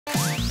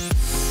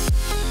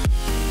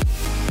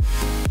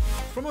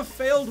From a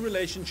failed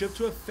relationship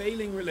to a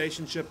failing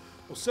relationship,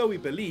 or so we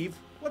believe.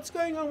 What's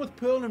going on with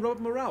Pearl and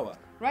Robert Marawa?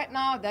 Right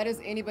now, that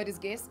is anybody's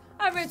guess.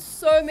 I've read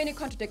so many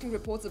contradicting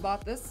reports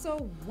about this,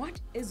 so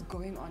what is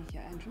going on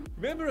here, Andrew?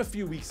 Remember a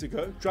few weeks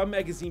ago, Drum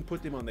magazine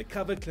put them on their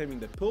cover claiming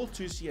that Pearl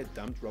Thusi had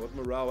dumped Robert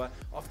Marawa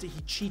after he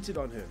cheated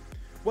on her.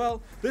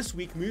 Well, this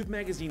week Move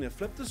magazine have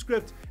flipped the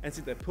script and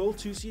said that Pearl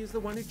Thusi is the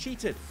one who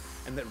cheated,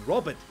 and that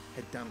Robert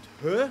had dumped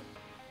her?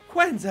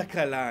 Kwanza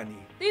Kalani.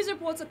 These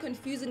reports are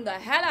confusing the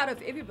hell out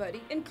of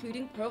everybody,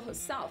 including Pearl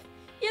herself.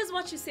 Here's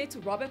what she said to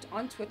Robert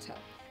on Twitter.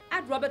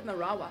 At Robert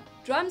Marawa,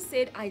 Drum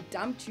said, "I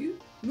dumped you."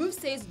 Move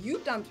says, "You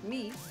dumped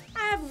me."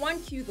 I have one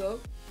cue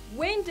though.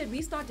 When did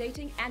we start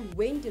dating and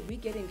when did we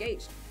get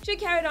engaged? She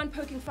carried on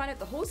poking fun at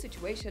the whole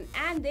situation,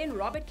 and then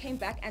Robert came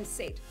back and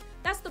said,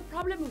 "That's the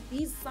problem with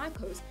these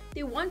psychos.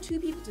 They want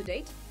two people to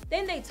date,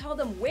 then they tell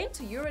them when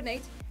to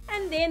urinate,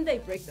 and then they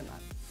break them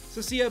up." So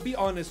Sia, be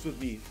honest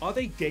with me, are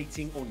they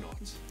dating or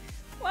not?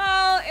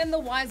 Well, in the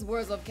wise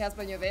words of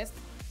Casper Nyovest,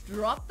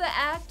 drop the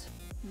act,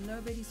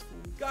 nobody's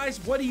fooled. Guys,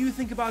 what do you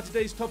think about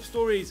today's top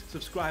stories?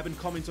 Subscribe and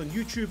comment on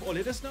YouTube or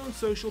let us know on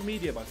social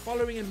media by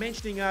following and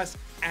mentioning us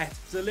at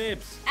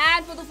ZAlebs.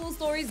 And for the full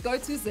stories, go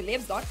to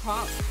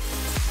ZAlebs.com.